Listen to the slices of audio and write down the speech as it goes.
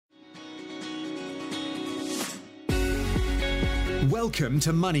Welcome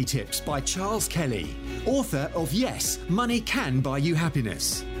to Money Tips by Charles Kelly, author of Yes, Money Can Buy You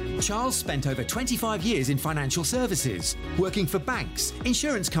Happiness. Charles spent over 25 years in financial services, working for banks,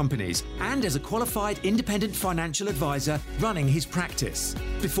 insurance companies, and as a qualified independent financial advisor running his practice,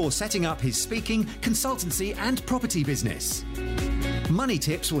 before setting up his speaking, consultancy, and property business. Money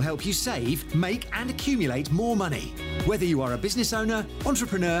Tips will help you save, make, and accumulate more money, whether you are a business owner,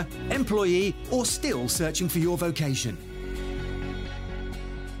 entrepreneur, employee, or still searching for your vocation.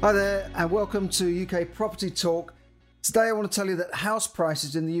 Hi there, and welcome to UK Property Talk. Today I want to tell you that house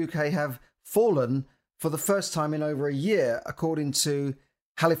prices in the UK have fallen for the first time in over a year, according to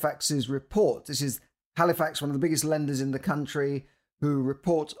Halifax's report. This is Halifax, one of the biggest lenders in the country, who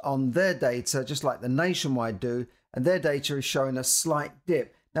report on their data, just like the Nationwide do, and their data is showing a slight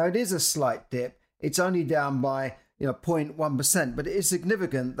dip. Now, it is a slight dip. It's only down by 0.1%, but it is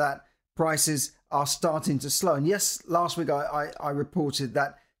significant that prices are starting to slow. And yes, last week I reported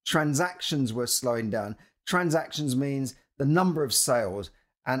that transactions were slowing down. Transactions means the number of sales,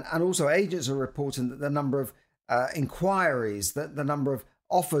 and also agents are reporting that the number of inquiries, that the number of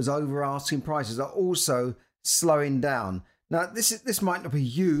offers over asking prices are also slowing down. Now, this might not be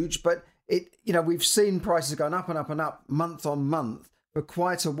huge, but we've seen prices going up and up and up month on month for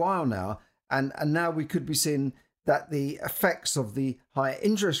quite a while now, and now we could be seeing that the effects of the higher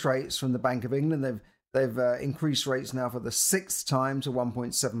interest rates from the Bank of England, they've increased rates now for the sixth time to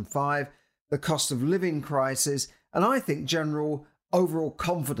 1.75, the cost of living crisis, and I think general overall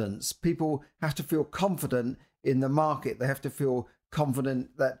confidence. People have to feel confident in the market. They have to feel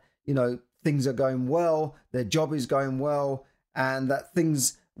confident that, things are going well, their job is going well, and that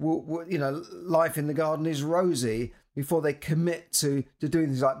things life in the garden is rosy before they commit to doing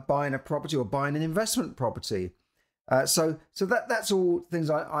things like buying a property or buying an investment property. So that's all things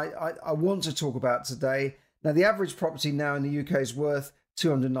I want to talk about today. Now, the average property now in the UK is worth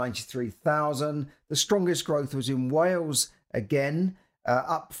 293,000. The strongest growth was in Wales again,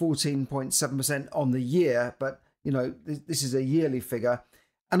 up 14.7% on the year. But, this is a yearly figure.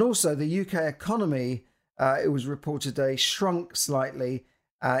 And also the UK economy, it was reported today, shrunk slightly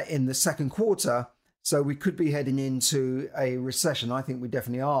in the second quarter. So we could be heading into a recession. I think we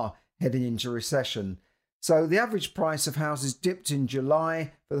definitely are heading into recession. So the average price of houses dipped in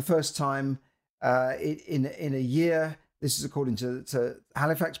July for the first time in a year. This is according to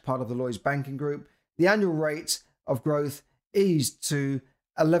Halifax, part of the Lloyds Banking Group. The annual rate of growth eased to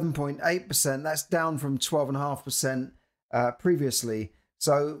 11.8%. That's down from 12.5% previously.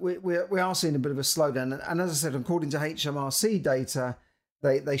 So we are seeing a bit of a slowdown. And as I said, according to HMRC data,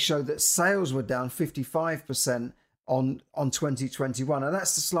 they showed that sales were down 55% on 2021. And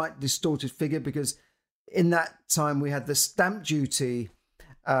that's a slight distorted figure because in that time, we had the stamp duty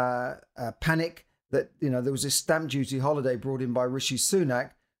panic that, there was this stamp duty holiday brought in by Rishi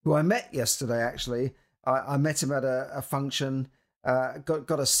Sunak, who I met yesterday, actually. I met him at a function, got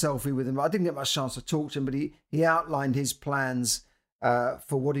a selfie with him. I didn't get much chance to talk to him, but he outlined his plans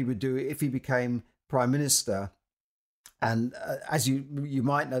for what he would do if he became Prime Minister. And as you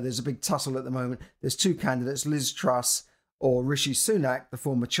might know, there's a big tussle at the moment. There's two candidates, Liz Truss or Rishi Sunak, the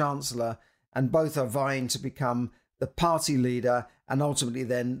former Chancellor, and both are vying to become the party leader, and ultimately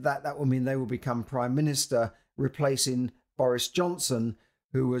then that will mean they will become Prime Minister, replacing Boris Johnson,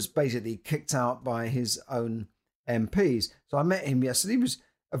 who was basically kicked out by his own MPs. So I met him yesterday. He was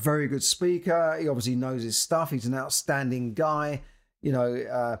a very good speaker. He obviously knows his stuff. He's an outstanding guy.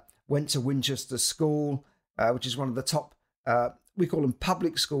 Went to Winchester School, which is one of the top, we call them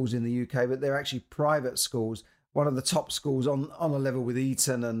public schools in the UK, but they're actually private schools. One of the top schools on a level with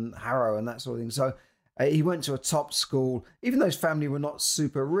Eton and Harrow and that sort of thing. So he went to a top school. Even though his family were not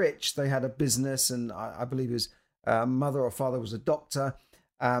super rich, they had a business, and I believe his mother or father was a doctor,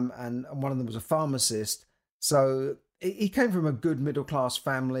 and one of them was a pharmacist. So he came from a good middle-class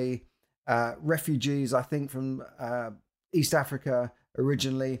family, refugees, I think, from East Africa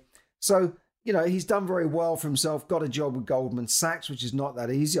originally. So, he's done very well for himself, got a job with Goldman Sachs, which is not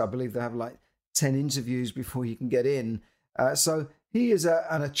that easy. I believe they have 10 interviews before you can get in. So he is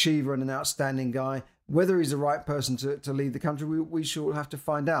an achiever and an outstanding guy. Whether he's the right person to lead the country, we shall have to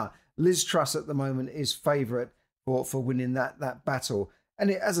find out. Liz Truss at the moment is favourite for winning that battle.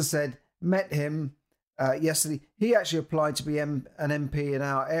 And as I said, met him yesterday. He actually applied to be an MP in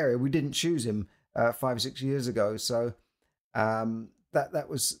our area. We didn't choose him 5 or 6 years ago. So that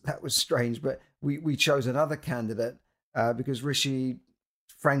was strange. But we chose another candidate because Rishi,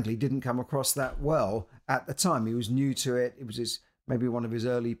 frankly, didn't come across that well at the time. He was new to it. It was maybe one of his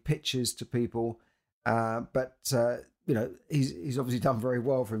early pitches to people. But he's obviously done very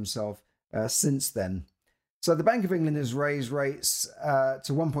well for himself since then. So the Bank of England has raised rates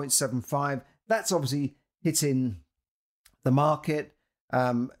to 1.75. That's obviously hitting the market.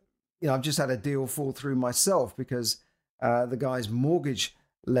 I've just had a deal fall through myself because the guy's mortgage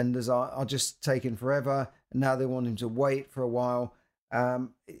lenders are just taking forever, and now they want him to wait for a while.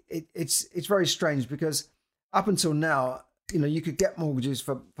 It's very strange because up until now, you could get mortgages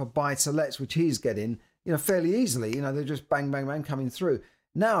for buy-to-lets, which he's getting, fairly easily. They're just bang, bang, bang coming through.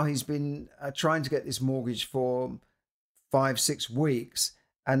 Now he's been trying to get this mortgage for 5-6 weeks,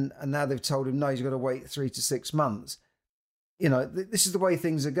 and now they've told him, no, he's got to wait 3 to 6 months. This is the way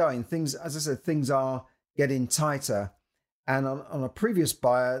things are going. Things, as I said, things are getting tighter. And on a previous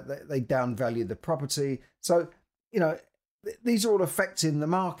buyer, they downvalued the property. So, these are all affecting the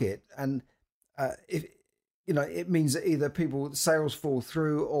market. And it means that either sales fall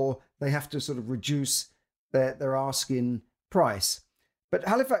through or they have to sort of reduce their asking price. But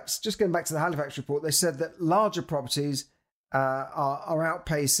Halifax, just going back to the Halifax report, they said that larger properties are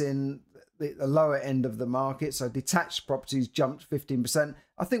outpacing the lower end of the market. So detached properties jumped 15%.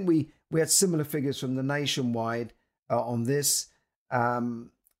 I think we had similar figures from the Nationwide on this. And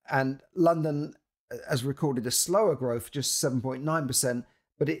London has recorded a slower growth, just 7.9%,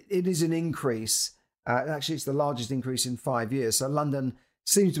 but it is an increase. Actually, it's the largest increase in 5 years. So London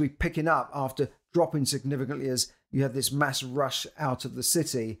seems to be picking up after dropping significantly as you have this mass rush out of the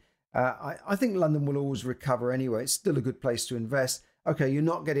city. I think London will always recover anyway. It's still a good place to invest. Okay, you're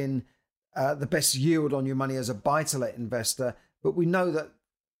not getting the best yield on your money as a buy-to-let investor, but we know that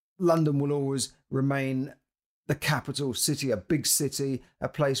London will always remain the capital city, a big city, a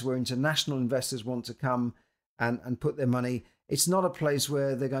place where international investors want to come and put their money. It's not a place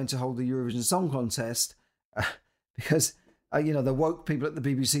where they're going to hold the Eurovision Song Contest because, the woke people at the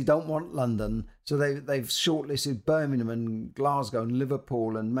BBC don't want London. So they've shortlisted Birmingham and Glasgow and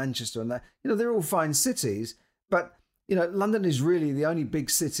Liverpool and Manchester and that. They're all fine cities. But, London is really the only big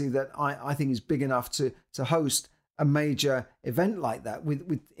city that I think is big enough to host a major event like that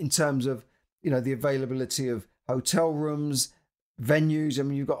with in terms of, the availability of hotel rooms, venues. I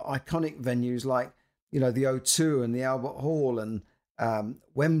mean, you've got iconic venues like, the O2 and the Albert Hall and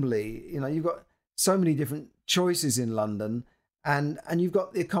Wembley. You've got so many different choices in London, and you've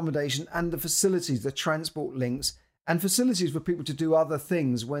got the accommodation and the facilities, the transport links, and facilities for people to do other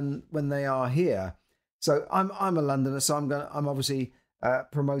things when they are here. So I'm a Londoner, so I'm obviously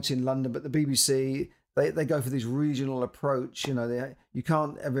promoting London, but the BBC they go for this regional approach. You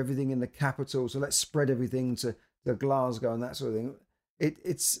can't have everything in the capital, so let's spread everything to Glasgow and that sort of thing.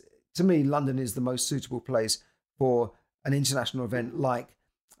 It's to me, London is the most suitable place for an international event like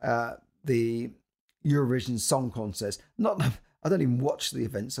the Eurovision Song Contest. I don't even watch the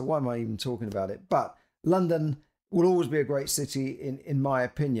event, so why am I even talking about it? But London will always be a great city, in my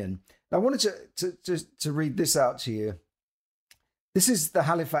opinion. Now, I wanted to read this out to you. This is the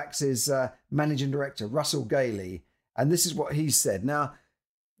Halifax's managing director, Russell Gailey, and this is what he said. Now,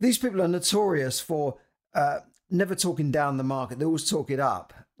 these people are notorious for never talking down the market. They always talk it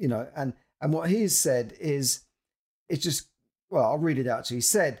up, and what he's said is, it's just, well, I'll read it out to you. He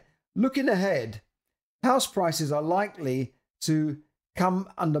said, looking ahead, house prices are likely to come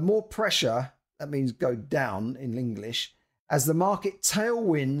under more pressure, that means go down in English, as the market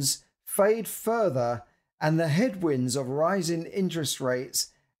tailwinds fade further and the headwinds of rising interest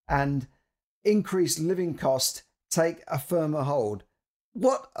rates and increased living costs take a firmer hold.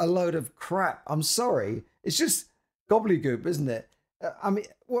 What a load of crap. I'm sorry. It's just gobbledygook, isn't it? I mean,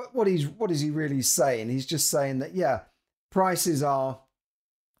 what is he really saying? He's just saying that, yeah, prices are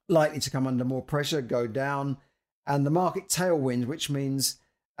likely to come under more pressure, go down, and the market tailwinds, which means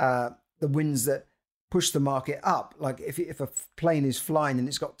the winds that push the market up. Like if a plane is flying and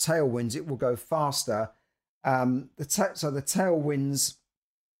it's got tailwinds, it will go faster. So the tailwinds,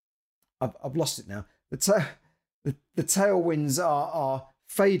 I've lost it now. The tailwinds are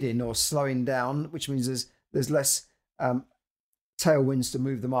fading or slowing down, which means there's less tailwinds to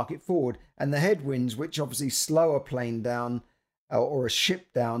move the market forward, and the headwinds, which obviously slow a plane down or a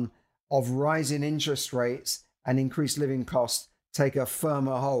ship down, of rising interest rates and increased living costs take a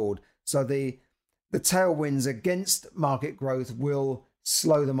firmer hold. So the tailwinds against market growth will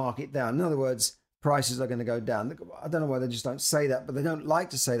slow the market down. In other words, prices are going to go down. I don't know why they just don't say that, but they don't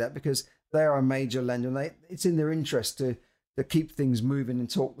like to say that because they are a major lender and it's in their interest to keep things moving and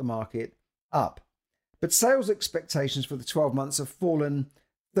talk the market up. But sales expectations for the 12 months have fallen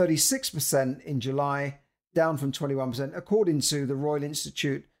 36% in July, down from 21%, according to the Royal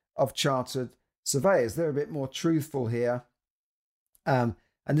Institute of Chartered Surveyors. They're a bit more truthful here. And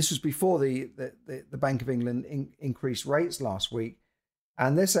this was before the Bank of England increased rates last week.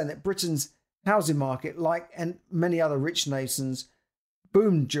 And they're saying that Britain's housing market, like and many other rich nations,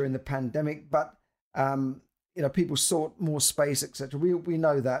 boomed during the pandemic, but people sought more space, etc. We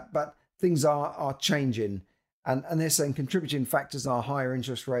know that, but things are changing, and they're saying contributing factors are higher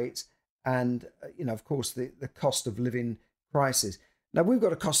interest rates and of course the cost of living crisis. Now we've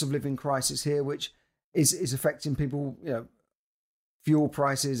got a cost of living crisis here, which is affecting people. Fuel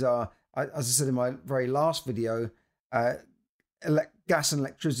prices are, as I said in my very last video, gas and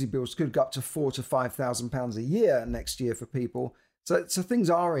electricity bills could go up to £4,000 to £5,000 a year next year for people. So things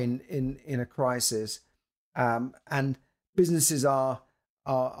are in a crisis, and businesses are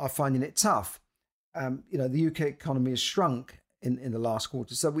finding it tough. The UK economy has shrunk in the last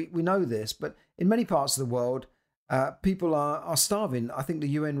quarter, so we know this. But in many parts of the world, people are starving. I think the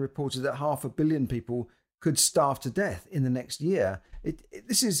UN reported that 500 million people could starve to death in the next year.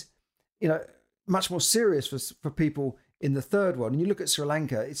 This is, much more serious for people in the third world. And you look at Sri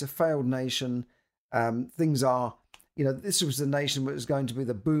Lanka; it's a failed nation. Things are, this was the nation that was going to be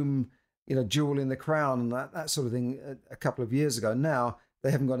the boom, jewel in the crown and that sort of thing a couple of years ago. Now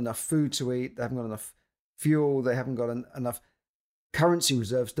they haven't got enough food to eat. They haven't got enough fuel. They haven't got enough currency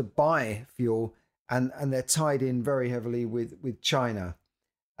reserves to buy fuel, and they're tied in very heavily with China.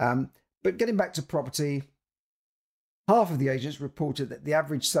 But getting back to property, half of the agents reported that the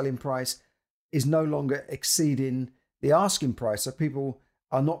average selling price is no longer exceeding the asking price. So people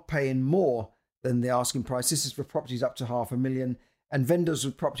are not paying more than the asking price. This is for properties up to 500,000, and vendors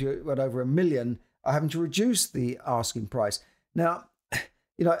with property at over 1 million are having to reduce the asking price. Now,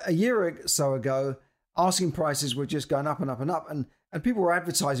 a year or so ago, asking prices were just going up and up and up, and people were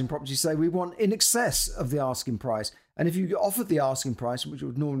advertising properties say we want in excess of the asking price. And if you offered the asking price, which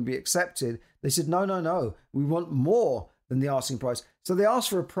would normally be accepted, they said, no, we want more than the asking price. So they asked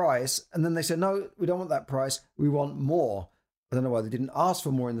for a price, and then they said, no, we don't want that price, we want more. I don't know why they didn't ask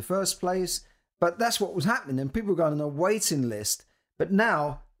for more in the first place, but that's what was happening, and people were going on a waiting list. But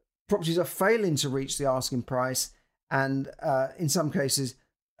now properties are failing to reach the asking price, and in some cases,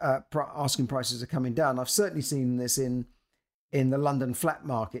 asking prices are coming down. I've certainly seen this in the London flat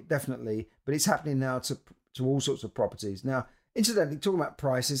market, definitely, but it's happening now to all sorts of properties. Now, incidentally, talking about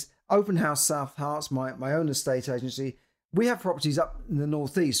prices, Open House South Herts, my own estate agency, we have properties up in the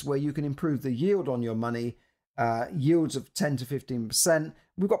northeast where you can improve the yield on your money, yields of 10 to 15%.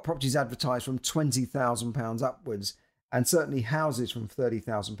 We've got properties advertised from £20,000 upwards, and certainly houses from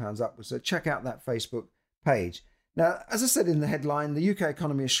 £30,000 upwards. So check out that Facebook page. Now, as I said in the headline, the UK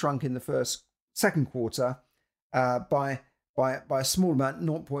economy has shrunk in the second quarter by a small amount,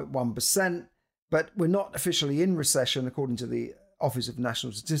 0.1%. But we're not officially in recession, according to the Office of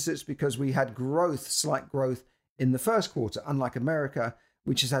National Statistics, because we had slight growth in the first quarter, unlike America,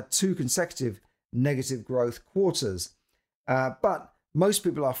 which has had 2 consecutive negative growth quarters. But most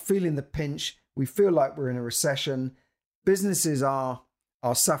people are feeling the pinch. We feel like we're in a recession. Businesses are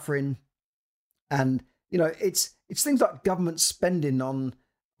suffering, and it's things like government spending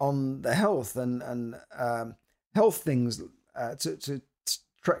on the health and health things to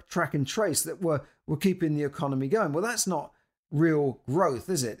track and trace that were keeping the economy going. Well, that's not real growth,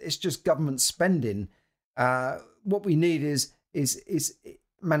 is it? It's just government spending. What we need is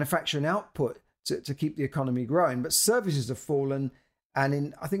manufacturing output to keep the economy growing. But services have fallen, and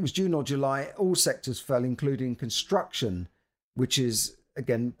in, I think it was June or July, all sectors fell, including construction, which is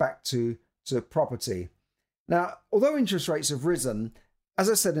again back to property. Now, although interest rates have risen, as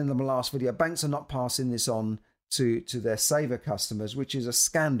I said in the last video, banks are not passing this on to their saver customers, which is a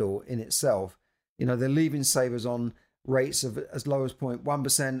scandal in itself. They're leaving savers on rates of as low as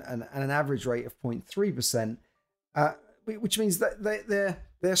 0.1% and an average rate of 0.3%, which means that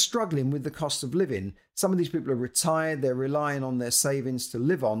they're struggling with the cost of living. Some of these people are retired, they're relying on their savings to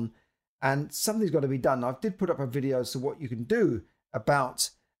live on, and something's got to be done. I did put up a video as to what you can do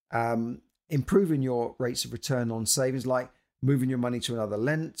about improving your rates of return on savings, like moving your money to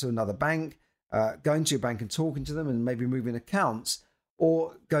another bank, going to your bank and talking to them, and maybe moving accounts,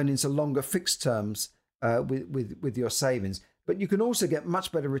 or going into longer fixed terms with your savings. But you can also get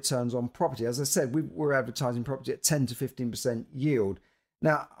much better returns on property. As I said, we're advertising property at 10 to 15% yield.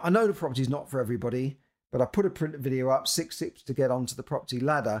 Now, I know the property is not for everybody, but I put a print video up, 6 tips to get onto the property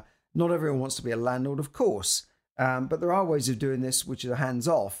ladder. Not everyone wants to be a landlord, of course, but there are ways of doing this which are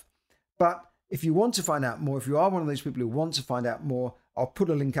hands-off. But if you want to find out more, if you are one of those people who want to find out more, I'll put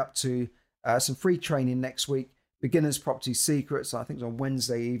a link up to some free training next week, Beginners Property Secrets. I think it's on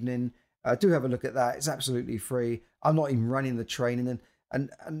Wednesday evening. Do have a look at that. It's absolutely free. I'm not even running the training, and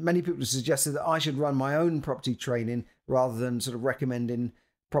many people have suggested that I should run my own property training rather than sort of recommending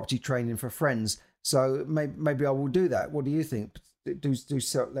property training for friends. So maybe I will do that. What do you think? Do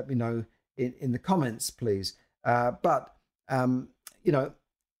so, let me know in the comments, please. But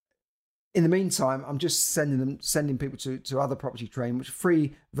in the meantime, I'm just sending people to other property training, which is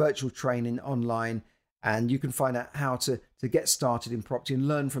free virtual training online. And you can find out how to get started in property and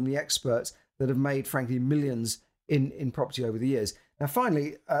learn from the experts that have made, frankly, millions in property over the years. Now,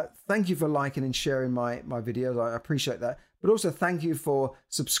 finally, thank you for liking and sharing my videos. I appreciate that. But also thank you for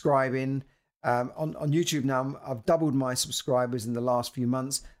subscribing. On YouTube now, I've doubled my subscribers in the last few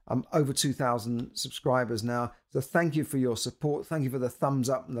months. I'm over 2,000 subscribers now. So thank you for your support. Thank you for the thumbs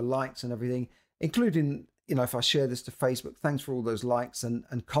up and the likes and everything, including, if I share this to Facebook. Thanks for all those likes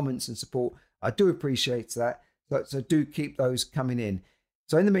and comments and support. I do appreciate that. So do keep those coming in.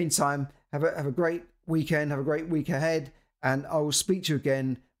 So in the meantime, have a great weekend. Have a great week ahead. And I will speak to you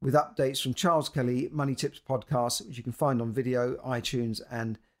again with updates from Charles Kelly Money Tips podcast, which you can find on video, iTunes,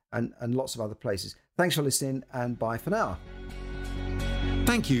 and lots of other places. Thanks for listening, and bye for now.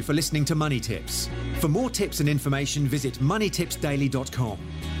 Thank you for listening to Money Tips. For more tips and information, visit moneytipsdaily.com.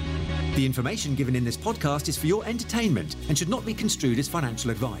 The information given in this podcast is for your entertainment and should not be construed as financial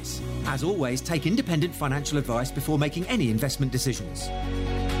advice. As always, take independent financial advice before making any investment decisions.